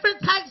have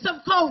different types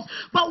of coats,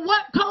 but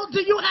what coat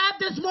do you have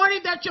this morning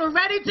that you're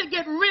ready to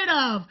get rid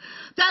of,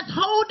 that's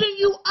holding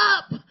you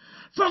up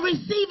from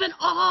receiving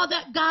all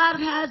that God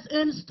has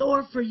in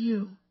store for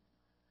you?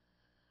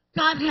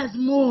 God has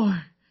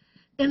more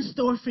in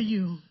store for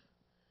you,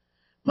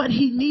 but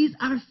he needs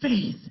our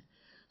faith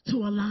to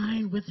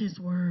align with his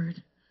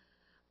word.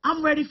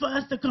 I'm ready for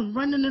us to come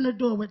running in the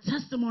door with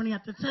testimony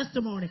after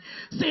testimony,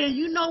 saying,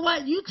 you know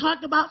what? You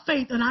talked about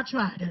faith and I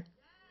tried it.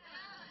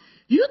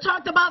 You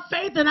talked about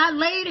faith and I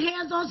laid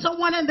hands on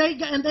someone and they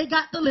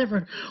got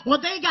delivered or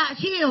they got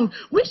healed.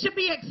 We should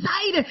be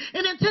excited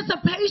in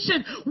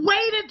anticipation,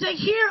 waiting to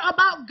hear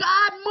about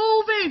God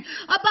moving,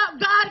 about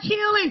God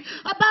healing,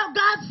 about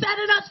God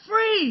setting us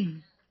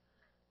free.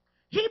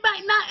 He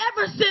might not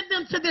ever send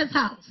them to this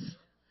house,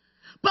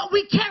 but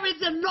we carry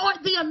the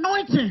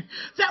anointing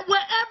that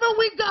wherever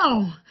we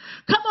go,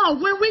 come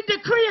on, when we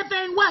decree a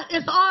thing, what?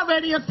 It's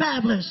already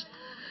established.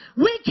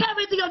 We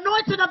carry the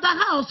anointing of the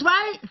house,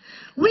 right?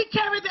 We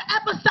carry the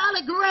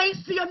apostolic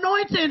grace, the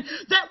anointing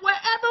that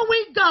wherever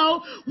we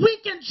go, we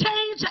can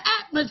change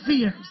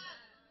atmospheres.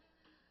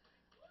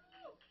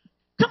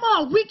 Come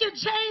on, we can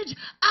change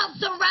our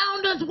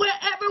surroundings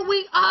wherever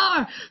we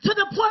are, to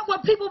the point where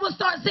people will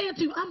start saying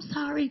to you, I'm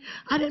sorry,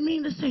 I didn't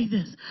mean to say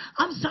this.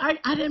 I'm sorry,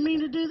 I didn't mean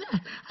to do that.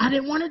 I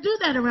didn't want to do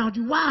that around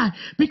you. Why?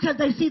 Because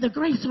they see the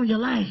grace on your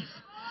life.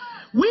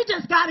 We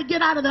just got to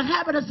get out of the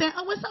habit of saying,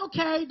 oh, it's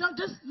okay.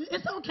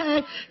 It's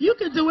okay. You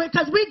can do it,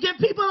 because we give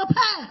people a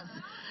pass.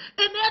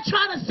 And they're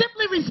trying to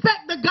simply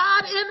respect the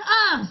God in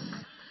us.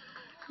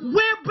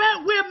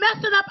 We're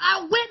messing up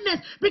our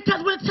witness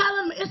because we're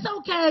telling them it's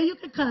okay, you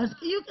can cuss,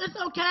 it's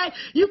okay,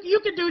 you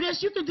can do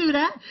this, you can do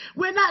that.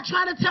 We're not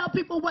trying to tell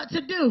people what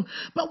to do.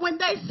 But when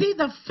they see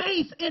the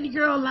faith in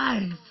your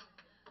life,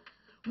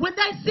 when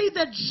they see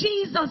the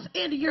Jesus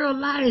in your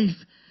life,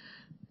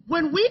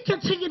 when we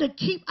continue to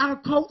keep our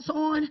coats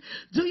on,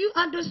 do you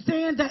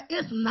understand that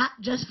it's not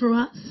just for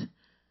us?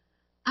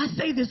 I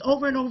say this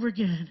over and over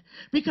again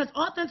because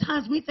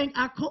oftentimes we think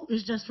our coat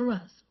is just for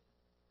us.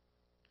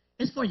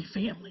 It's for your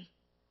family.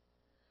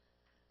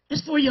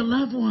 It's for your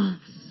loved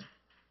ones.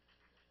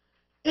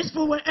 It's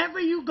for wherever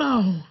you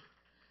go.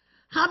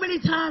 How many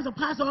times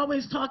Apostle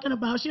always talking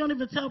about, she don't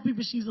even tell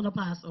people she's an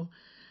apostle.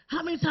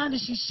 How many times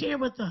does she share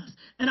with us?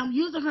 And I'm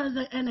using her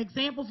as an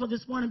example for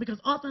this morning because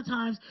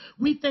oftentimes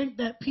we think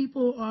that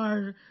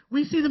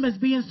we see them as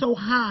being so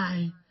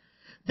high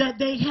that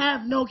they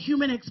have no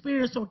human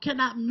experience or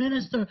cannot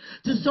minister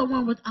to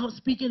someone without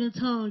speaking in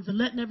tongues and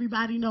letting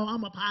everybody know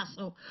I'm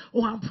apostle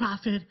or I'm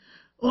prophet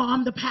or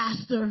I'm the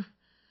pastor.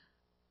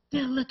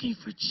 They're looking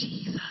for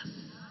Jesus.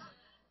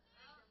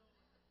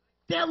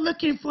 They're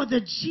looking for the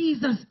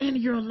Jesus in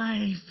your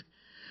life.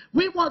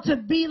 We want to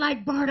be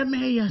like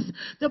Bartimaeus.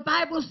 The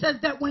Bible says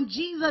that when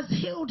Jesus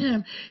healed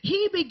him,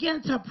 he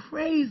began to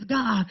praise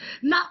God.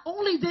 Not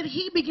only did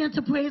he begin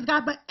to praise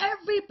God, but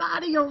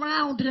everybody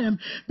around him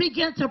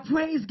began to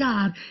praise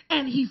God.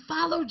 And he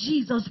followed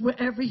Jesus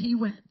wherever he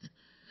went.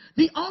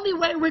 The only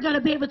way we're going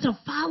to be able to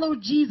follow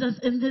Jesus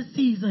in this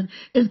season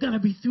is going to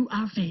be through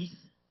our faith.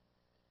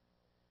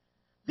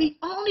 The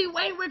only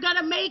way we're going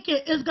to make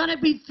it is going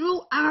to be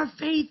through our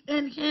faith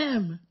in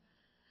him.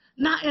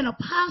 Not in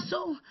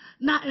Apostle,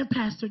 not in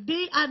Pastor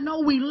D. I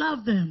know we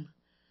love them.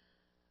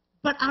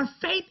 But our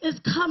faith is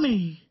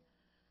coming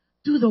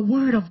through the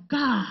word of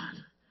God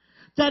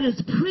that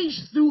is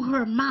preached through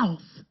her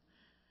mouth.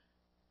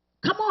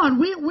 Come on,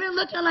 we're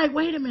looking like,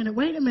 wait a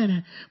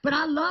minute. But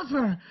I love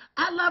her.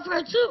 I love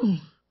her too.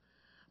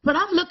 But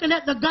I'm looking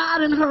at the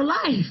God in her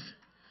life.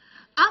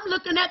 I'm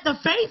looking at the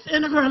faith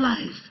in her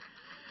life.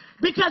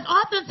 Because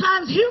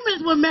oftentimes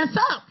humans will mess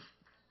up.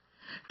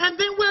 And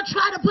then we'll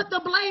try to put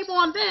the blame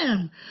on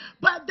them.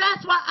 But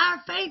that's why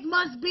our faith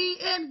must be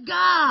in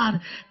God.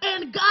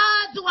 In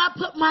God do I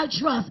put my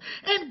trust.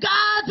 In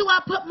God do I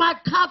put my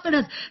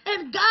confidence.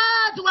 In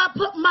God do I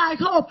put my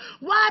hope.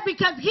 Why?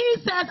 Because he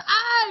says,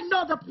 I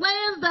know the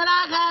plans that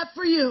I have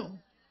for you.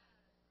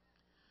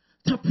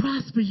 To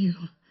prosper you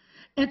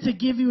and to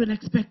give you an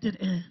expected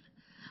end.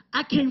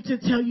 I came to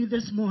tell you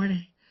this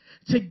morning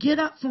to get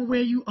up from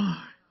where you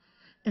are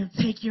and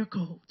take your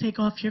coat. Take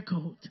off your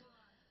coat.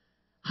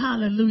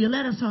 Hallelujah.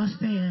 Let us all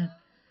stand.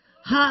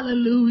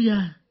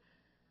 Hallelujah.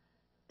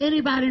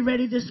 Anybody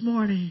ready this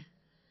morning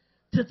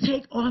to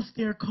take off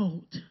their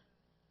coat?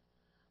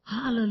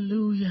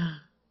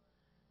 Hallelujah.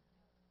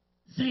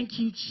 Thank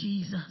you,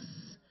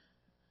 Jesus.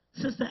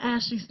 Sister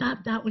Ashley,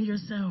 stop doubting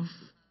yourself.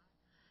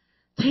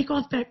 Take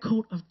off that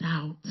coat of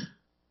doubt.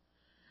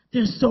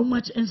 There's so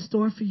much in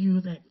store for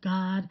you that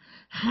God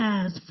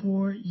has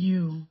for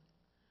you.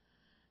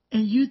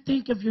 And you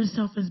think of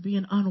yourself as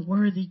being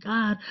unworthy.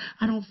 God,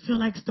 I don't feel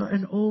like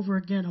starting over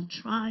again. I'm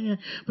trying,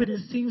 but it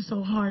seems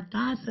so hard.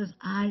 God says,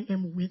 I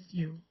am with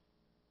you.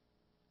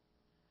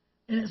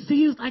 And it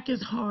seems like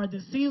it's hard.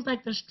 It seems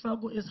like the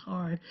struggle is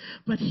hard.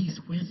 But he's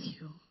with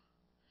you.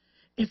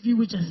 If you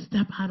would just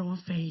step out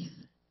on faith.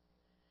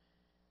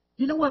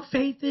 You know what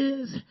faith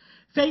is?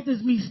 Faith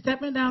is me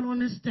stepping down on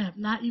this step,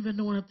 not even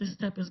knowing if this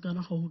step is going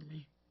to hold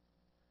me.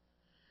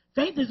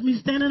 Faith is me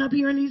standing up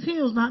here in these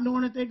hills, not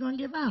knowing if they're going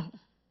to give out.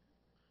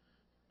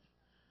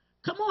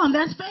 Come on,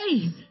 that's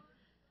faith.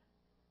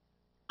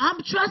 I'm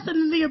trusting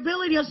in the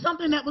ability of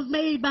something that was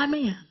made by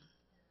man.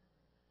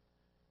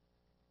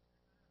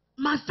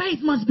 My faith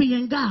must be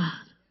in God,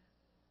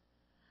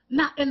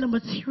 not in the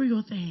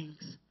material things.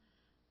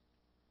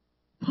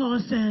 Paul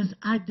says,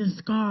 I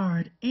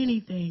discard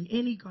anything,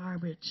 any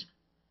garbage.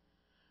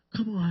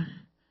 Come on.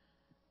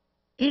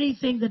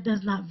 Anything that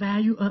does not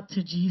value up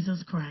to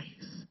Jesus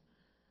Christ,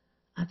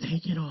 I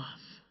take it off.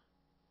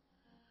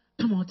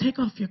 Come on, take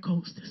off your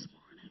coats this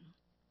morning.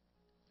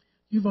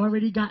 You've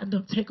already gotten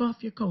up. Take off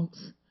your coats.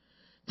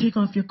 Take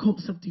off your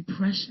coats of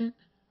depression.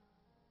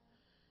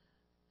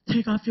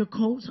 Take off your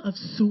coats of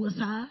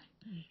suicide.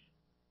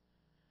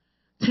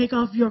 Take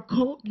off your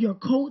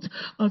coat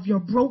of your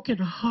broken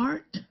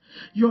heart,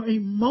 your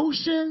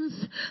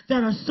emotions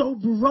that are so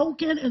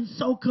broken and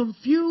so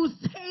confused.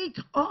 Take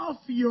off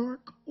your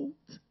coat.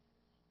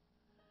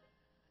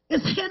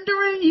 It's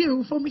hindering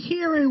you from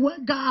hearing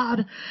what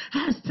God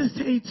has to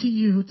say to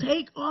you.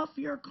 Take off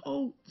your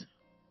coat.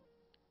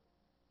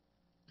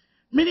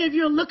 Many of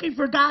you are looking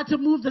for God to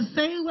move the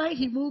same way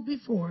he moved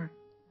before.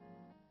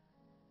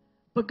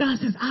 But God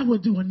says, I will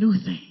do a new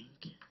thing.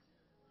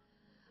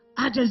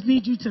 I just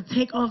need you to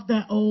take off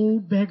that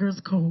old beggar's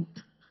coat.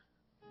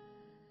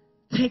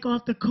 Take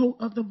off the coat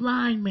of the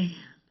blind man.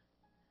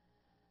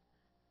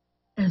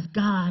 As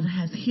God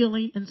has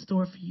healing in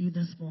store for you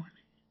this morning.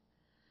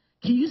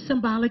 Can you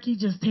symbolically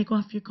just take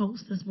off your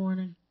coats this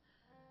morning?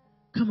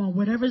 Come on,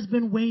 whatever's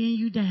been weighing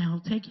you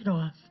down, take it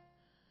off.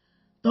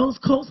 Those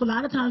coats, a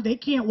lot of times they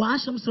can't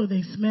wash them, so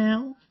they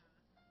smell.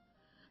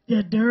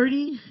 They're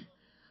dirty.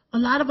 A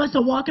lot of us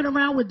are walking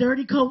around with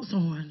dirty coats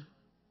on.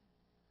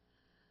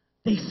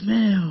 They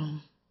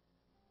smell.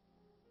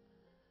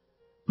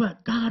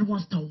 But God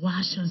wants to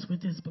wash us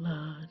with his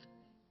blood.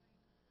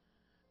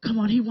 Come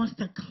on, he wants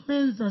to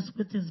cleanse us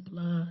with his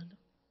blood.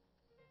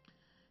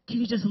 Can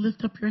you just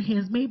lift up your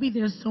hands? Maybe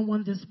there's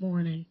someone this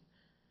morning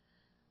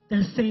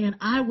that's saying,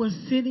 I was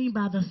sitting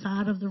by the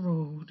side of the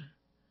road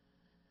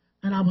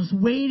and I was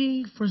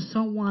waiting for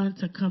someone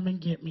to come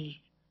and get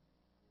me.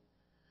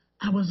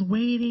 I was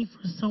waiting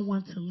for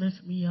someone to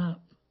lift me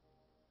up.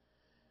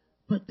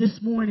 But this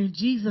morning,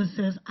 Jesus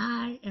says,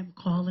 I am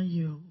calling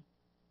you.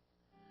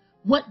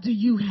 What do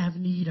you have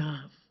need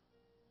of?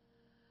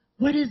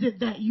 What is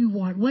it that you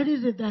want? What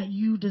is it that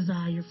you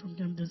desire from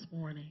him this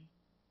morning?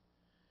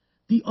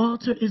 The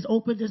altar is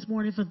open this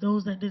morning for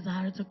those that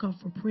desire to come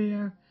for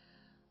prayer,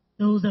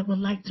 those that would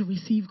like to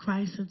receive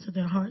Christ into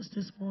their hearts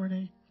this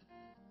morning.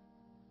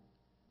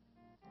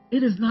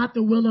 It is not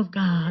the will of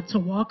God to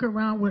walk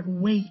around with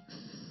weights.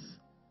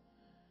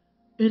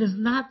 It is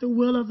not the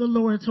will of the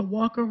Lord to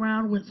walk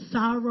around with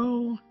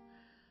sorrow.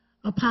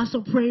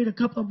 Apostle prayed a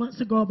couple of months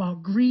ago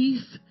about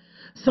grief.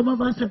 Some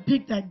of us have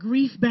picked that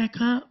grief back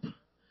up.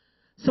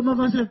 Some of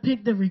us have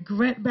picked the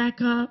regret back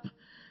up.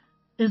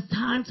 It's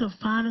time to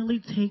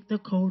finally take the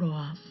coat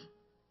off.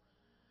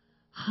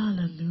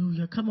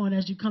 Hallelujah. Come on,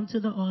 as you come to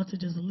the altar,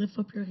 just lift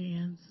up your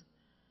hands.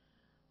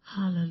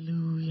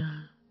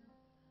 Hallelujah.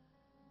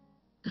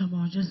 Come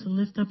on, just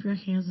lift up your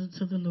hands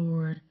unto the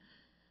Lord.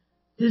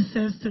 This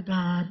says to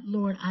God,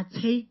 Lord, I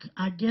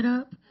get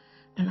up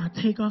and I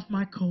take off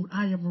my coat.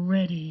 I am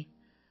ready.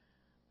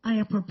 I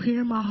am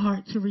preparing my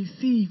heart to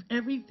receive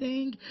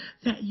everything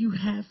that you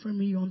have for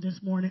me on this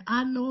morning.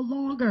 I no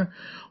longer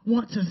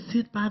want to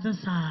sit by the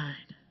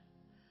side.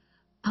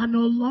 I no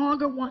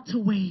longer want to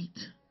wait.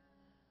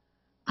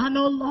 I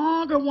no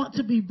longer want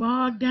to be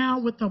bogged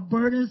down with the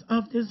burdens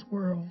of this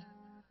world.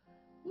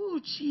 Oh,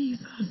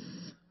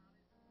 Jesus.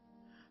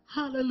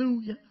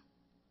 Hallelujah.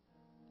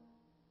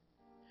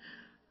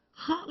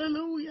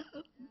 Hallelujah.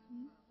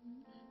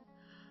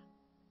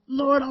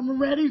 Lord,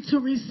 I'm ready to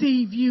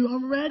receive you.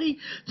 I'm ready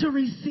to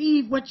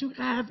receive what you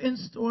have in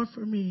store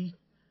for me.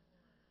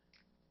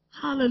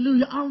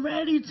 Hallelujah. I'm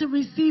ready to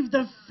receive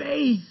the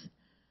faith.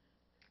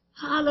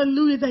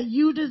 Hallelujah, that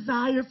you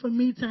desire for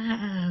me to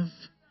have.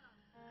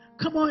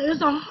 Come on,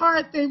 it's a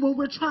hard thing when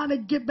we're trying to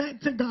get back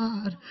to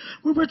God.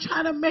 When we're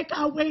trying to make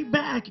our way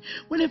back.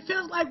 When it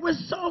feels like we're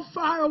so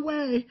far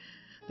away.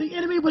 The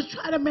enemy was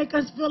trying to make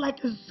us feel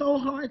like it's so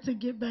hard to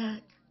get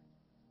back.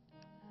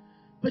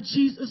 But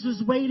Jesus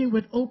was waiting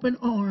with open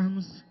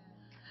arms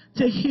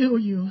to heal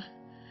you.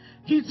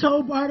 He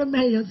told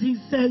Bartimaeus, he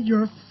said,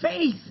 your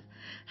faith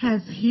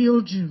has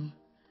healed you.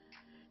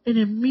 And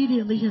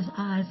immediately his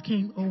eyes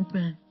came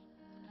open.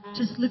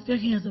 Just lift your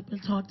hands up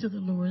and talk to the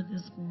Lord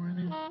this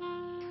morning.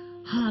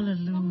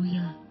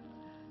 Hallelujah.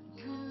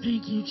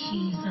 Thank you,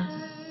 Jesus.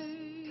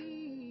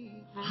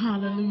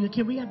 Hallelujah.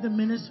 Can we have the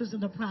ministers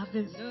and the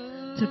prophets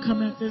to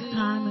come at this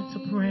time and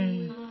to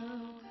pray?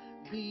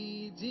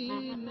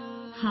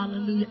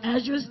 Hallelujah.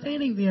 As you're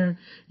standing there,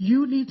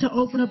 you need to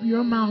open up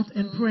your mouth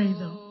and pray,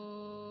 though.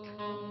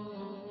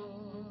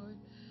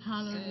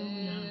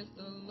 Hallelujah. saith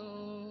the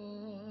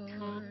Lord.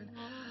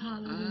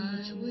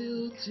 Hallelujah. I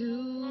will do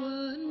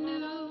a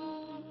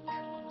new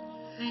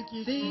Thank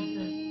you, thing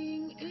Jesus.